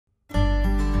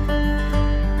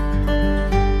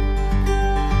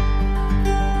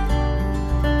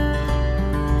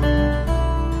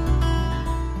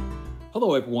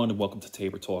Hello, everyone, and welcome to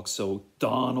Tabor Talk. So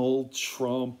Donald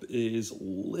Trump is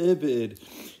livid.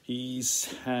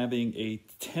 He's having a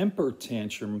temper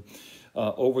tantrum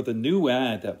over the new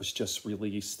ad that was just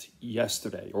released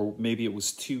yesterday, or maybe it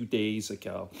was 2 days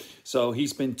ago. So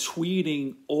he's been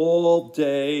tweeting all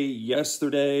day,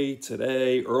 yesterday,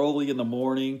 today, early in the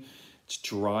morning. It's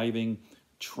driving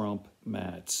Trump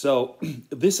mad. So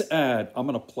this ad, I'm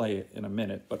going to play it in a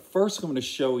minute, but first I'm going to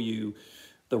show you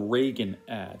the Reagan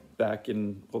ad back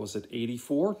in, what was it,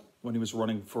 84, when he was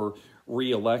running for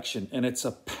re-election. And it's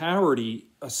a parody,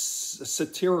 a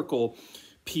satirical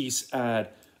piece ad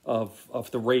of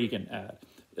the Reagan ad.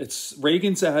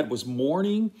 Reagan's ad was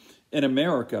Mourning in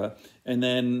America, and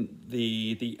then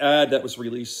the ad that was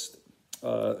released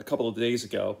a couple of days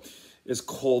ago is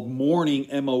called Mourning,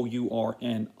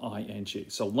 M-O-U-R-N-I-N-G.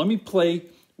 So let me play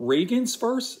Reagan's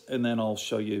first, and then I'll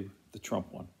show you the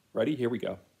Trump one. Ready? Here we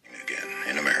go. Again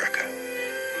in America.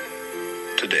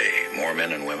 Today, more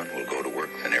men and women will go to work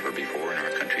than ever before in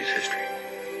our country's history.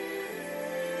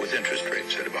 With interest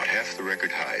rates at about half the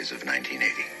record highs of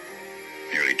 1980,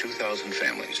 nearly 2,000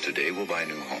 families today will buy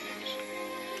new homes,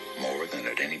 more than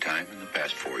at any time in the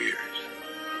past 4 years.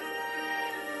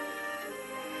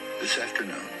 This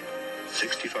afternoon,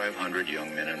 6,500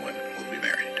 young men and women will be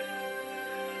married.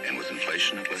 And with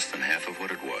inflation at less than half of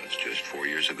what it was just 4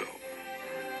 years ago,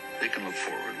 they can look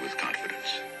forward with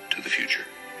confidence to the future.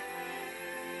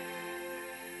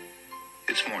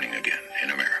 It's morning again in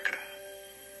America.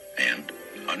 And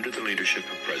under the leadership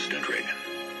of President Reagan,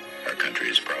 our country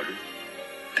is prouder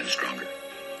and stronger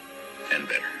and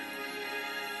better.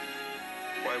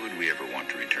 Why would we ever want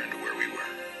to return to where we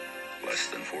were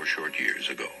less than 4 short years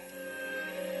ago?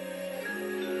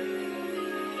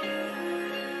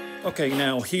 Okay,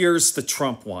 now here's the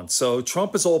Trump one. So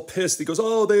Trump is all pissed. He goes,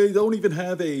 "Oh, they don't even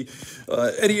have they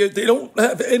don't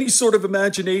have any sort of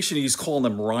imagination." He's calling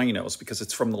them rhinos because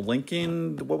it's from the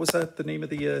Lincoln. What was that? The name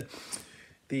of the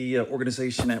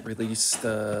organization that released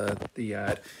the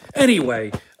ad.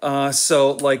 Anyway,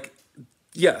 so like,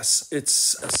 yes,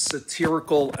 it's a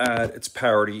satirical ad. It's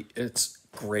parody. It's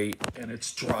great, and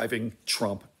it's driving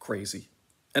Trump crazy,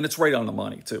 and it's right on the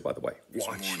money too. By the way,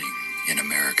 watch. It's morning in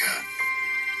America.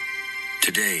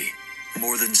 Today,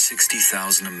 more than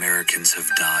 60,000 Americans have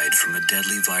died from a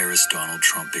deadly virus Donald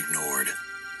Trump ignored.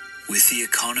 With the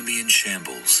economy in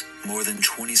shambles, more than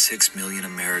 26 million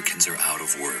Americans are out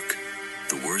of work,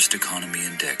 the worst economy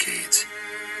in decades.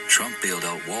 Trump bailed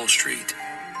out Wall Street,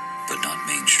 but not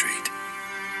Main Street.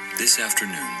 This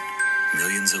afternoon,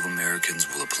 millions of Americans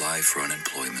will apply for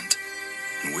unemployment,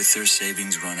 and with their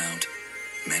savings run out,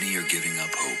 many are giving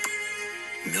up hope.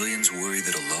 Millions worry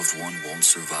that a loved one won't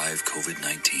survive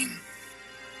COVID-19.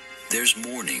 There's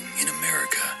mourning in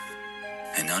America,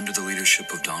 and under the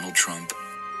leadership of Donald Trump,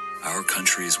 our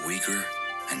country is weaker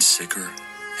and sicker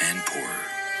and poorer.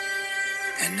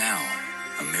 And now,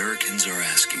 Americans are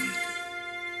asking,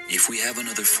 if we have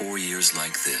another 4 years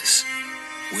like this,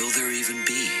 will there even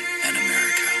be an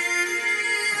America?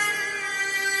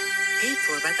 Paid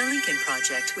for by the Lincoln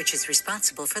Project, which is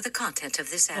responsible for the content of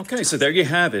this advertisement. Okay, so there you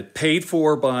have it. Paid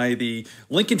for by the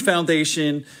Lincoln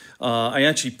Foundation. I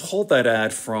actually pulled that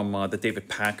ad from the David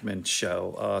Pakman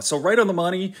show. So right on the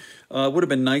money. Would have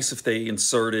been nice if they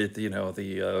inserted, you know,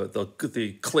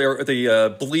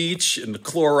 the bleach and the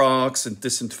Clorox and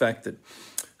disinfectant.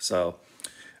 So,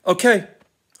 okay.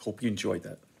 Hope you enjoyed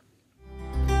that.